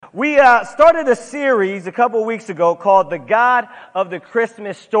We started a series a couple of weeks ago called The God of the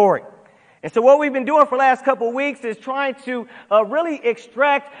Christmas Story. And so what we've been doing for the last couple of weeks is trying to really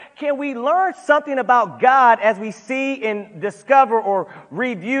extract, can we learn something about God as we see and discover or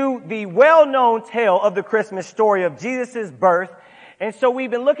review the well-known tale of the Christmas story of Jesus' birth. And so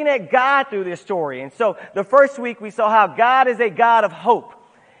we've been looking at God through this story. And so the first week we saw how God is a God of hope.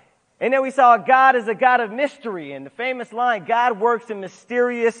 And then we saw God is a God of mystery, and the famous line, God works in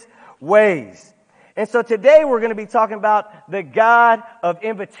mysterious ways. And so today we're going to be talking about the God of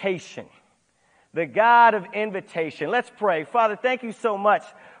invitation. The God of invitation. Let's pray. Father, thank you so much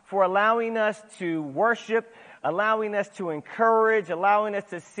for allowing us to worship, allowing us to encourage, allowing us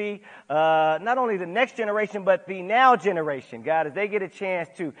to see not only the next generation, but the now generation, God, as they get a chance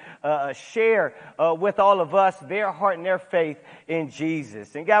to share with all of us their heart and their faith in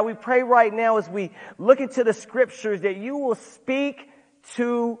Jesus. And God, we pray right now as we look into the scriptures that you will speak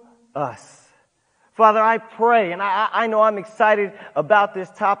to us. Father, I pray, and I know I'm excited about this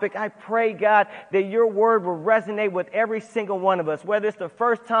topic. I pray, God, that your word will resonate with every single one of us, whether it's the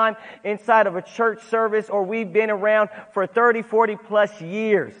first time inside of a church service or we've been around for 30, 40 plus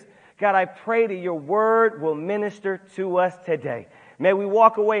years. God, I pray that your word will minister to us today. May we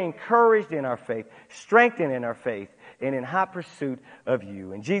walk away encouraged in our faith, strengthened in our faith, and in hot pursuit of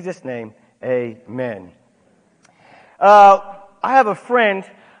you. In Jesus' name, amen. I have a friend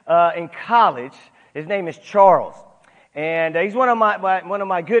in college. His name is Charles, and he's one of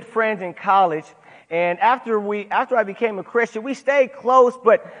my good friends in college. And after I became a Christian, we stayed close,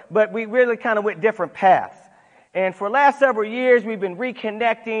 but we really kind of went different paths. And for the last several years, we've been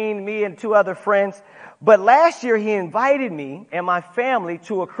reconnecting, me and two other friends. But last year, he invited me and my family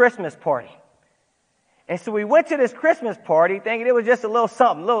to a Christmas party. And so we went to this Christmas party, thinking it was just a little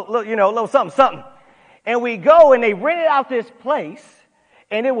something, little something. And we go, and they rented out this place,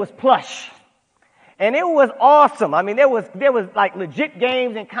 and it was plush. And it was awesome. I mean, there was like legit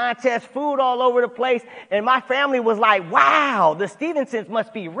games and contests, food all over the place. And my family was like, wow, the Stevensons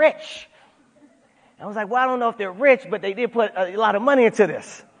must be rich. And I was like, well, I don't know if they're rich, but they did put a lot of money into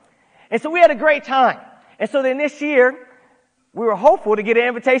this. And so we had a great time. And so then this year, we were hopeful to get an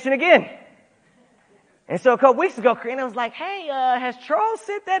invitation again. And so a couple weeks ago, Karina was like, hey, has Charles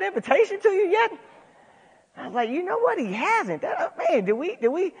sent that invitation to you yet? I was like, you know what? He hasn't. Man, did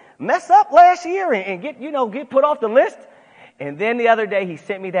we mess up last year and get put off the list? And then the other day he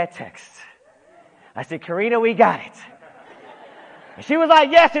sent me that text. I said, Karina, we got it. And she was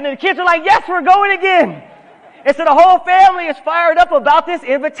like, yes. And then the kids were like, yes, we're going again. And so the whole family is fired up about this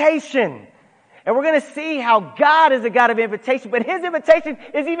invitation. And we're going to see how God is a God of invitation. But his invitation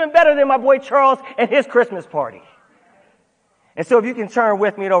is even better than my boy Charles and his Christmas party. And so if you can turn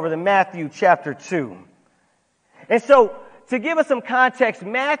with me over to Matthew chapter 2. And so, to give us some context,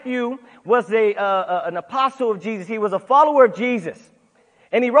 Matthew was an apostle of Jesus. He was a follower of Jesus.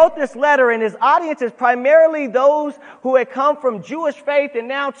 And he wrote this letter, and his audience is primarily those who had come from Jewish faith and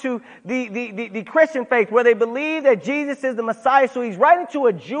now to the Christian faith, where they believe that Jesus is the Messiah. So he's writing to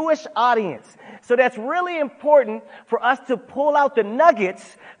a Jewish audience. So that's really important for us to pull out the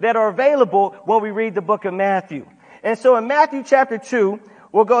nuggets that are available when we read the book of Matthew. And so in Matthew chapter 2,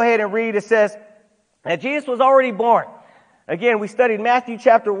 we'll go ahead and read. It says, now, Jesus was already born. Again, we studied Matthew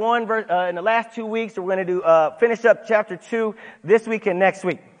chapter 1 in the last 2 weeks. So we're going to finish up chapter 2 this week and next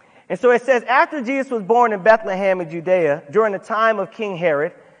week. And so it says, after Jesus was born in Bethlehem in Judea, during the time of King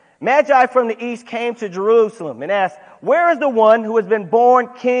Herod, Magi from the east came to Jerusalem and asked, where is the one who has been born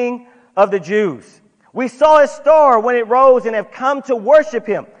King of the Jews? We saw his star when it rose and have come to worship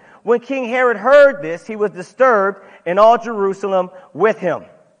him. When King Herod heard this, he was disturbed, and all Jerusalem with him.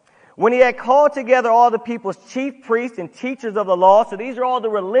 When he had called together all the people's chief priests and teachers of the law, so these are all the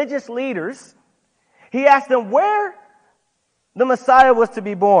religious leaders, he asked them where the Messiah was to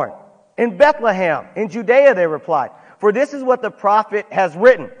be born. In Bethlehem, in Judea, they replied, for this is what the prophet has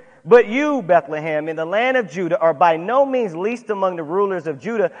written. But you, Bethlehem, in the land of Judah, are by no means least among the rulers of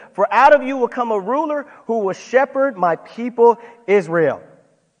Judah, for out of you will come a ruler who will shepherd my people Israel.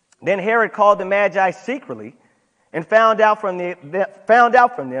 Then Herod called the Magi secretly, and found out from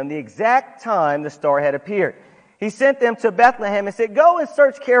them the exact time the star had appeared. He sent them to Bethlehem and said, go and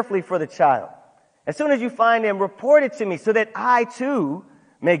search carefully for the child. As soon as you find him, report it to me so that I too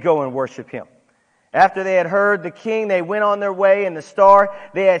may go and worship him. After they had heard the king, they went on their way, and the star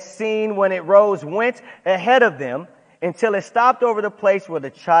they had seen when it rose went ahead of them until it stopped over the place where the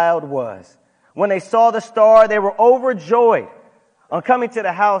child was. When they saw the star, they were overjoyed. On coming to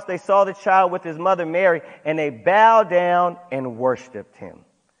the house, they saw the child with his mother Mary, and they bowed down and worshipped him.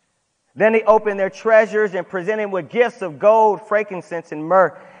 Then they opened their treasures and presented him with gifts of gold, frankincense, and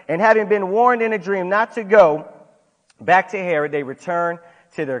myrrh. And having been warned in a dream not to go back to Herod, they returned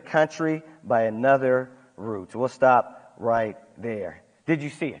to their country by another route. We'll stop right there. Did you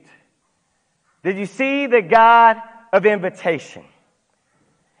see it? Did you see the God of invitation?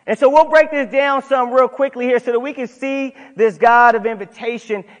 And so we'll break this down some real quickly here so that we can see this God of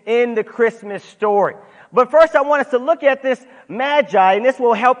invitation in the Christmas story. But first I want us to look at this Magi, and this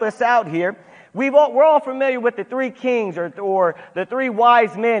will help us out here. We're all familiar with the three kings or the three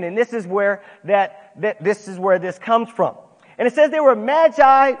wise men, and this is where this comes from. And it says they were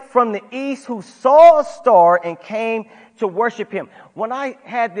Magi from the east who saw a star and came to worship him. When I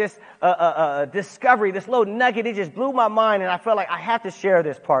had this discovery, this little nugget, it just blew my mind, and I felt like I have to share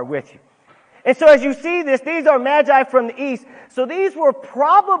this part with you. And so as you see this, these are Magi from the east. So these were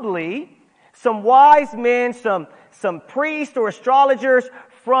probably some wise men, some priests or astrologers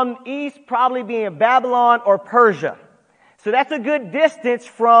from east, probably being Babylon or Persia. So that's a good distance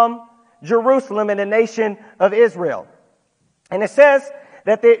from Jerusalem and the nation of Israel. And it says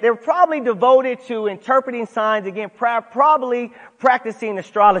that they're probably devoted to interpreting signs, again, probably practicing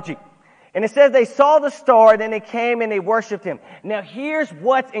astrology. And it says they saw the star, then they came and they worshiped him. Now here's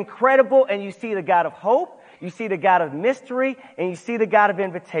what's incredible, and you see the God of hope, you see the God of mystery, and you see the God of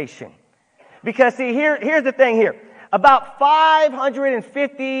invitation. Because see, here's the thing here. About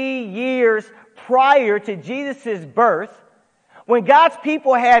 550 years prior to Jesus' birth, when God's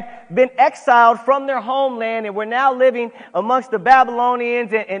people had been exiled from their homeland and were now living amongst the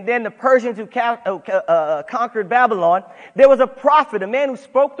Babylonians and then the Persians who conquered Babylon, there was a prophet, a man who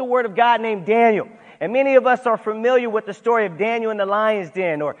spoke the word of God named Daniel. And many of us are familiar with the story of Daniel in the lion's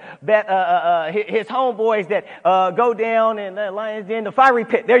den, or his homeboys that go down in the lion's den, the fiery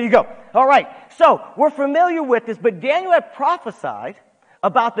pit. There you go. All right. So we're familiar with this, but Daniel had prophesied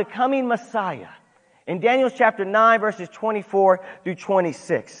about the coming Messiah in Daniel chapter 9, verses 24 through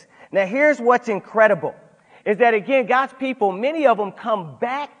 26. Now here's what's incredible, is that again, God's people, many of them come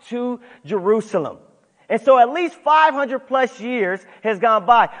back to Jerusalem. And so at least 500 plus years has gone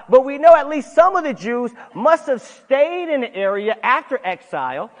by. But we know at least some of the Jews must have stayed in the area after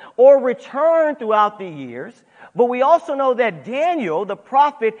exile or returned throughout the years. But we also know that Daniel, the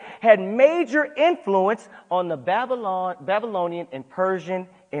prophet, had major influence on the Babylonian and Persian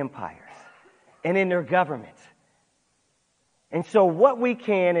empires and in their government. And so what we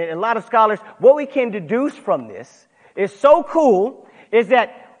can, and a lot of scholars, what we can deduce from this is so cool, is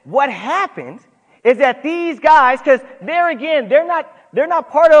that what happened is that these guys, because they're not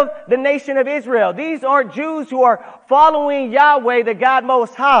part of the nation of Israel. These aren't Jews who are following Yahweh, the God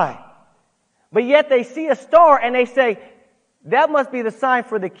Most High. But yet they see a star and they say, that must be the sign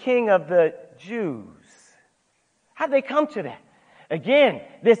for the King of the Jews. How did they come to that? Again,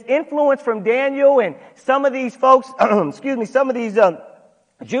 this influence from Daniel and some of these folks, some of these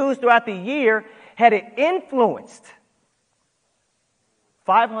Jews throughout the year had it influenced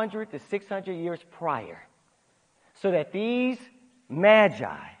 500 to 600 years prior, so that these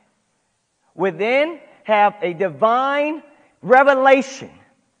Magi would then have a divine revelation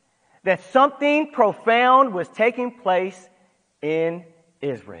that something profound was taking place in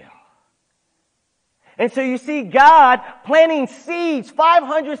Israel. And so you see God planting seeds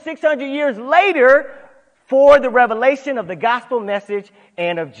 500, 600 years later for the revelation of the gospel message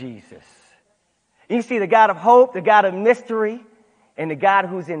and of Jesus. You see the God of hope, the God of mystery, and the God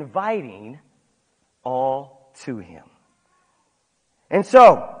who's inviting all to him. And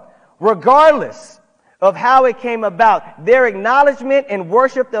so, regardless of how it came about, their acknowledgement and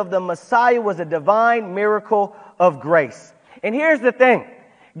worship of the Messiah was a divine miracle of grace. And here's the thing.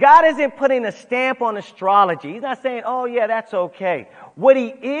 God isn't putting a stamp on astrology. He's not saying, oh yeah, that's okay. What he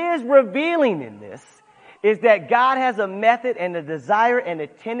is revealing in this is that God has a method and a desire and a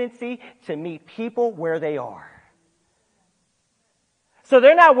tendency to meet people where they are. So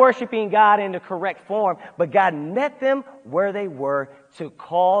they're not worshiping God in the correct form, but God met them where they were to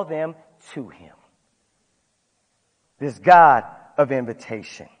call them to him. This God of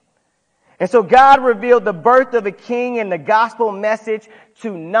invitation. And so God revealed the birth of a king and the gospel message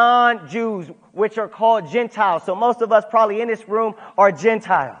to non-Jews, which are called Gentiles. So most of us probably in this room are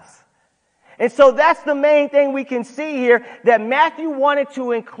Gentiles. And so that's the main thing we can see here that Matthew wanted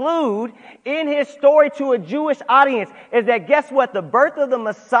to include in his story to a Jewish audience, is that guess what? The birth of the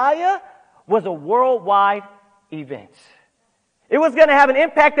Messiah was a worldwide event. It was going to have an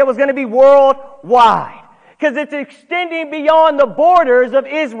impact that was going to be worldwide, because it's extending beyond the borders of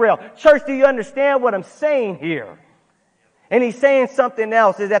Israel. Church, do you understand what I'm saying here? And he's saying something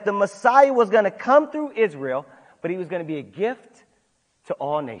else, is that the Messiah was going to come through Israel, but he was going to be a gift to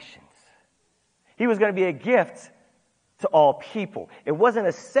all nations. He was going to be a gift to all people. It wasn't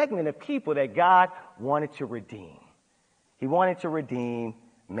a segment of people that God wanted to redeem. He wanted to redeem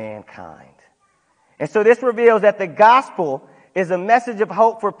mankind. And so this reveals that the gospel is a message of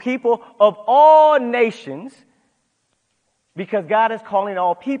hope for people of all nations, because God is calling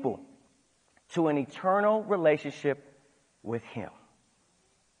all people to an eternal relationship with Him.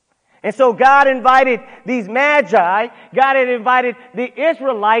 And so God invited these magi, God had invited the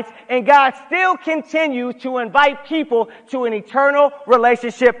Israelites, and God still continues to invite people to an eternal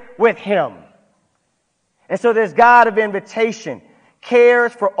relationship with Him. And so this God of invitation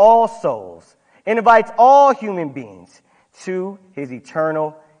cares for all souls and invites all human beings to His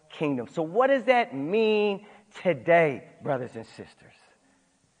eternal kingdom. So what does that mean today, brothers and sisters?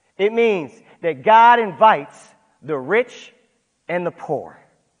 It means that God invites the rich and the poor.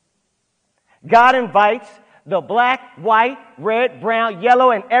 God invites the black, white, red, brown, yellow,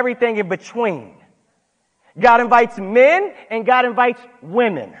 and everything in between. God invites men and God invites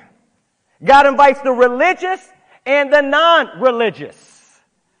women. God invites the religious and the non-religious.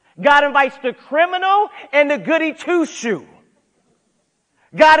 God invites the criminal and the goody two-shoe.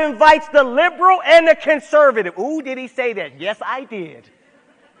 God invites the liberal and the conservative. Ooh, did he say that? Yes, I did.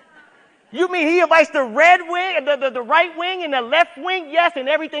 You mean he invites the red wing, the right wing and the left wing? Yes, and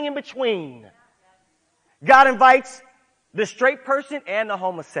everything in between. God invites the straight person and the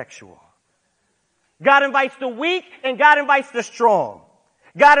homosexual. God invites the weak and God invites the strong.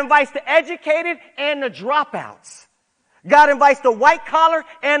 God invites the educated and the dropouts. God invites the white collar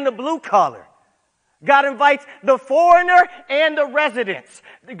and the blue collar. God invites the foreigner and the residents.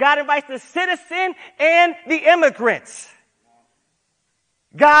 God invites the citizen and the immigrants.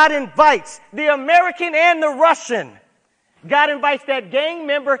 God invites the American and the Russian. God invites that gang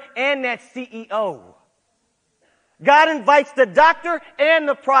member and that CEO. God invites the doctor and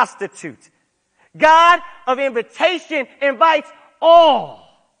the prostitute. God of invitation invites all.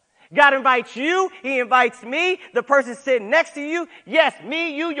 God invites you. He invites me, the person sitting next to you. Yes,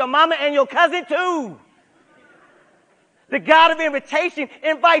 me, you, your mama, and your cousin too. The God of invitation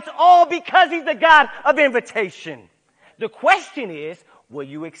invites all because He's the God of invitation. The question is, will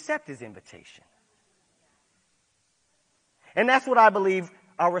you accept His invitation? And that's what I believe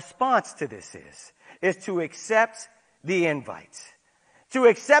our response to this is to accept the invite. To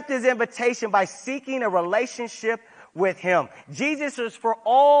accept His invitation by seeking a relationship with Him. Jesus is for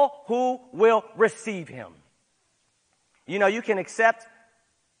all who will receive Him. You know, you can accept,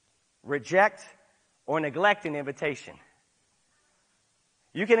 reject, or neglect an invitation.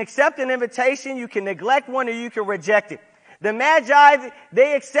 You can accept an invitation, you can neglect one, or you can reject it. The Magi,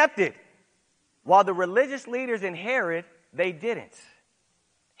 they accepted, while the religious leaders in Herod, they didn't.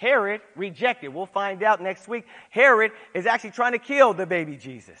 Herod rejected. We'll find out next week. Herod is actually trying to kill the baby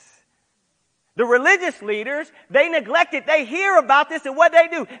Jesus. The religious leaders, they neglected. They hear about this, and what they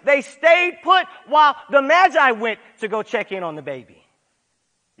do? They stayed put while the Magi went to go check in on the baby.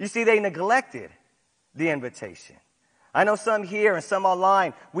 You see, they neglected the invitation. I know some here and some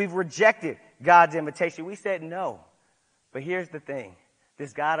online, we've rejected God's invitation. We said no. But here's the thing.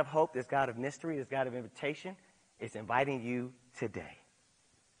 This God of hope, this God of mystery, this God of invitation is inviting you today.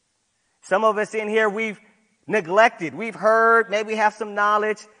 Some of us in here, we've neglected. We've heard, maybe we have some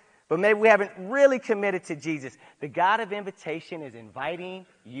knowledge, but maybe we haven't really committed to Jesus. The God of invitation is inviting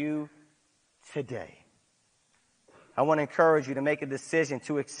you today. I want to encourage you to make a decision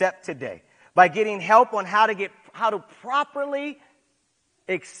to accept today by getting help on how to properly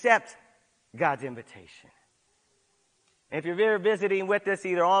accept God's invitation. If you're ever visiting with us,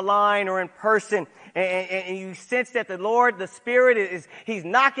 either online or in person, and you sense that the Lord, the Spirit, He's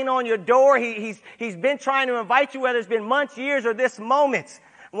knocking on your door, He's been trying to invite you, whether it's been months, years, or this moment,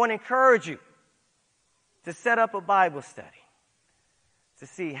 I want to encourage you to set up a Bible study to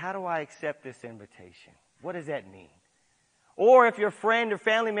see, how do I accept this invitation? What does that mean? Or if your friend or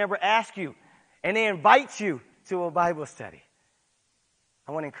family member asks you and they invite you to a Bible study,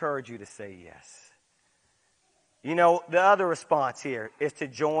 I want to encourage you to say yes. You know, the other response here is to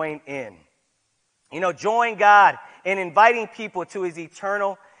join in. You know, join God in inviting people to His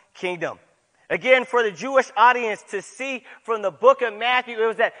eternal kingdom. Again, for the Jewish audience to see from the book of Matthew, it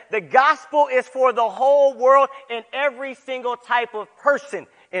was that the gospel is for the whole world and every single type of person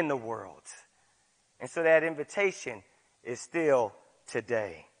in the world. And so that invitation is still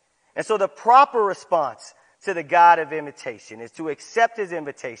today. And so the proper response to the God of invitation is to accept His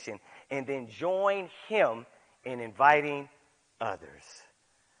invitation and then join Him in inviting others.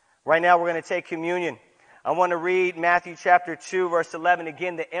 Right now we're going to take communion. I want to read Matthew chapter 2, verse 11.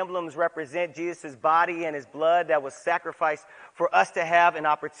 Again, the emblems represent Jesus' body and His blood that was sacrificed for us to have an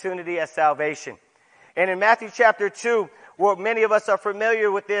opportunity at salvation. And in Matthew chapter 2, well, many of us are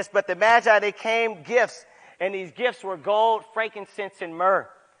familiar with this, but the Magi, they came gifts, and these gifts were gold, frankincense, and myrrh.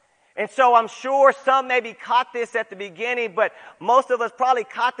 And so I'm sure some maybe caught this at the beginning, but most of us probably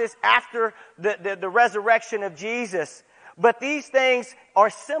caught this after the resurrection of Jesus. But these things are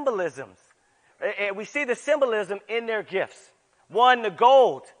symbolisms. And we see the symbolism in their gifts. One, the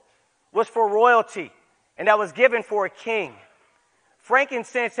gold was for royalty, and that was given for a king.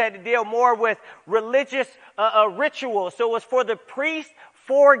 Frankincense had to deal more with religious rituals, so it was for the priest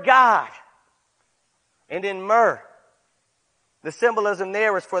for God. And then myrrh, the symbolism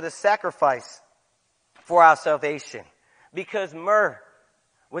there was for the sacrifice for our salvation, because myrrh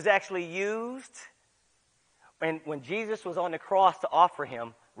was actually used when Jesus was on the cross to offer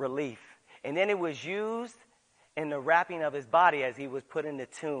him relief. And then it was used in the wrapping of his body as he was put in the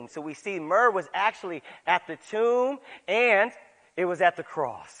tomb. So we see myrrh was actually at the tomb and it was at the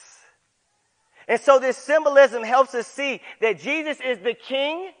cross. And so this symbolism helps us see that Jesus is the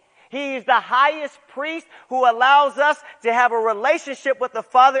King. He is the highest priest who allows us to have a relationship with the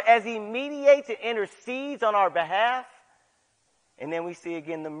Father as he mediates and intercedes on our behalf. And then we see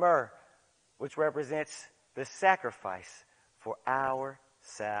again the myrrh, which represents the sacrifice for our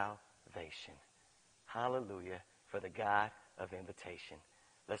salvation. Hallelujah for the God of invitation.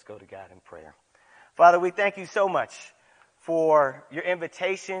 Let's go to God in prayer. Father, we thank you so much for your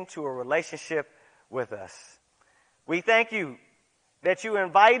invitation to a relationship with us. We thank you that you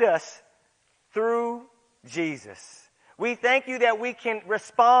invite us through Jesus. We thank you that we can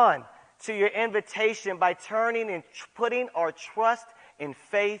respond to your invitation by turning and putting our trust and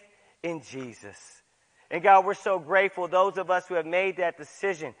faith in Jesus. And God, we're so grateful, those of us who have made that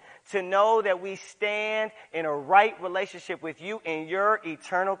decision, to know that we stand in a right relationship with you in your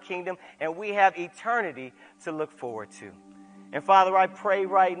eternal kingdom, and we have eternity to look forward to. And Father, I pray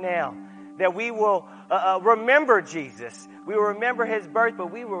right now that we will remember Jesus. We will remember his birth,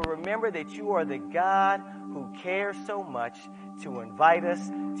 but we will remember that you are the God who cares so much to invite us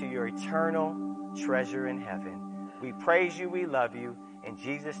to your eternal treasure in heaven. We praise you. We love you. In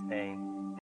Jesus' name,